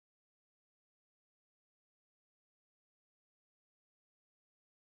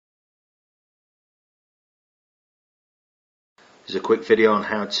This is a quick video on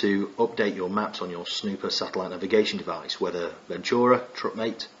how to update your maps on your Snooper satellite navigation device, whether Ventura,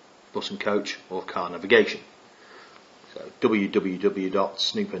 Truckmate, bus and coach or car navigation. So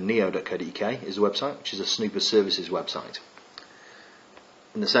www.snooperneo.co.uk is the website, which is a Snooper services website.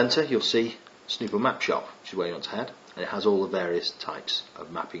 In the centre you'll see Snooper Map Shop, which is where you want to head, and it has all the various types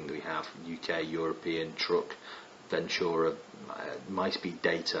of mapping that we have: UK, European, Truck, Ventura, MySpeed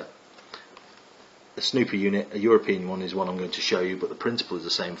data. The Snooper unit, a European one, is one I'm going to show you, but the principle is the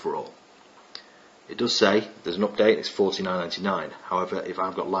same for all. It does say there's an update, it's $49.99. However, if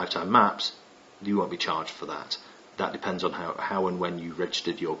I've got lifetime maps, you won't be charged for that. That depends on how and when you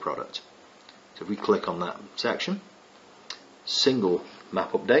registered your product. So if we click on that section, single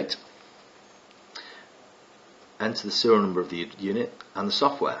map update, enter the serial number of the unit and the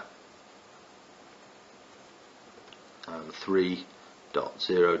software, and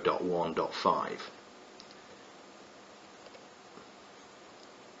 3.0.1.5.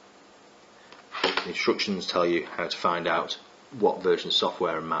 The instructions tell you how to find out what version of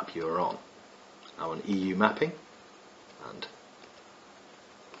software and map you are on. I'm on EU mapping, and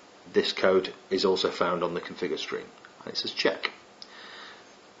this code is also found on the configure screen, and it says check.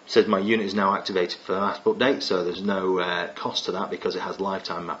 It says my unit is now activated for map update, so there's no cost to that because it has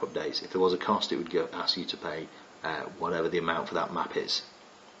lifetime map updates. If there was a cost, it would ask you to pay whatever the amount for that map is.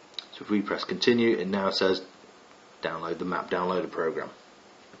 So if we press continue, it now says download the map downloader program.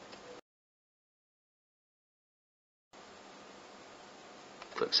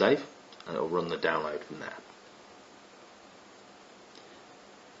 Click save and it will run the download from there.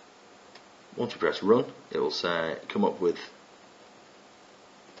 Once you press run, it will say, come up with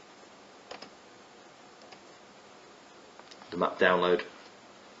the map download.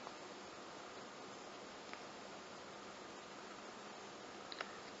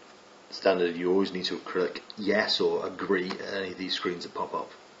 Standard, you always need to click yes or agree at any of these screens that pop up.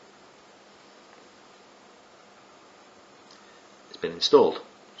 It's been installed.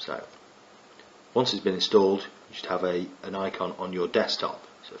 So once it's been installed, you should have an icon on your desktop.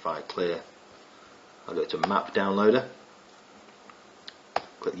 So if I clear, I'll go to map downloader,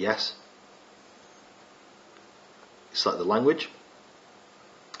 click yes, select the language,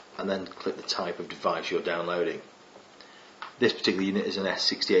 and then click the type of device you're downloading. This particular unit is an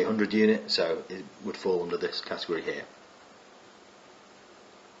S6800 unit, so it would fall under this category here.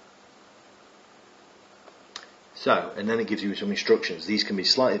 So, and then it gives you some instructions. These can be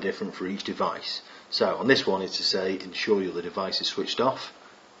slightly different for each device. So on this one it's to say ensure the device is switched off,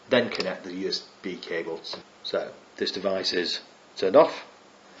 then connect the USB cable. So this device is turned off,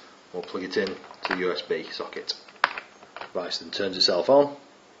 we'll plug it in to the USB socket. The device then turns itself on.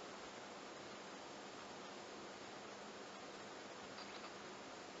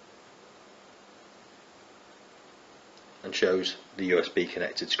 And shows the USB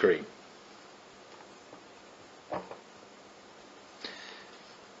connected screen.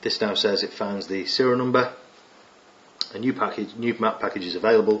 This now says it finds the serial number. A new map package is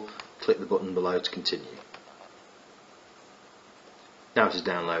available. Click the button below to continue. Now it is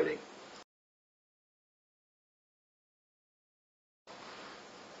downloading.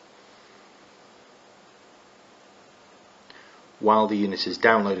 While the unit is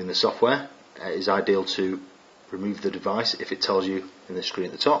downloading the software, it is ideal to remove the device if it tells you in the screen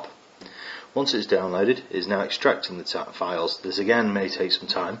at the top. Once it's downloaded, it is now extracting the files. This again may take some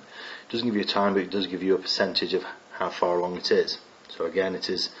time. It doesn't give you a time, but it does give you a percentage of how far along it is. So again, it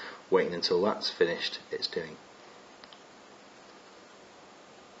is waiting until that's finished. It's doing.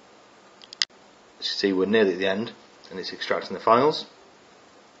 As you can see, we're nearly at the end, and it's extracting the files.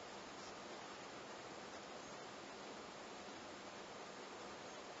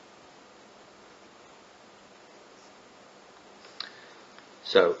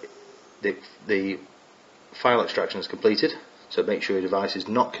 So the file extraction is completed, so make sure your device is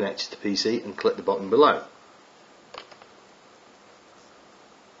not connected to PC and click the button below.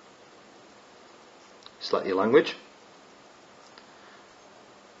 Select your language.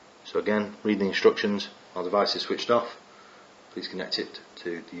 So again, read the instructions. Our device is switched off. Please connect it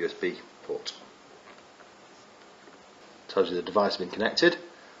to the USB port. It tells you the device has been connected.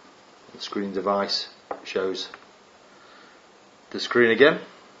 The screen device shows the screen again.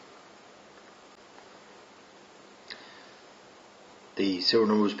 The serial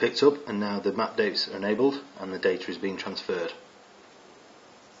number was picked up, and now the map dates are enabled and the data is being transferred.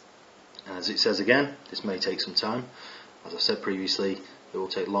 And as it says again, this may take some time. As I said previously, it will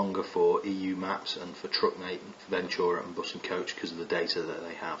take longer for EU maps and for Truckmate, Ventura and bus and coach because of the data that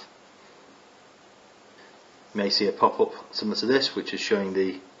they have. You may see a pop-up similar to this, which is showing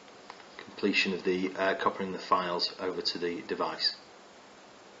the completion of the copying the files over to the device.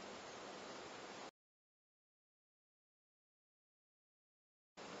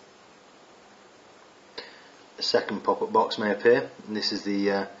 A second pop-up box may appear, and this is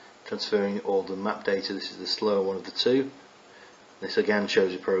the transferring all the map data. This is the slower one of the two. This again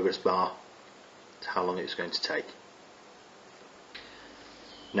shows a progress bar to how long it's going to take.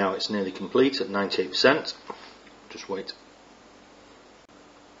 Now it's nearly complete at 98%. Just wait.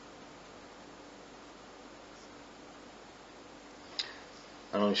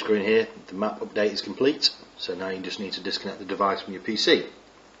 And on your screen here, the map update is complete. So now you just need to disconnect the device from your PC. If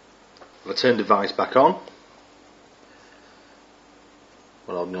I turn the device back on,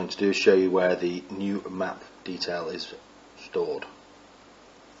 what I'm going to do is show you where the new map detail is stored.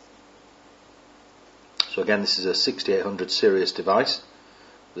 So again, this is a 6800 Syrius device.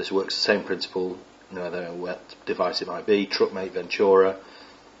 This works the same principle, no matter what device it might be, Truckmate, Ventura,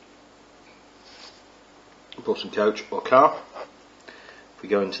 bus and coach or car. If we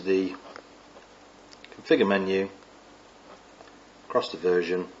go into the configure menu, across the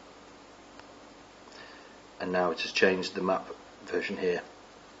version, and now it has changed the map version here.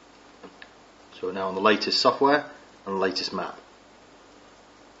 So we're now on the latest software and the latest map.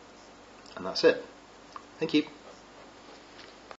 And that's it. Thank you.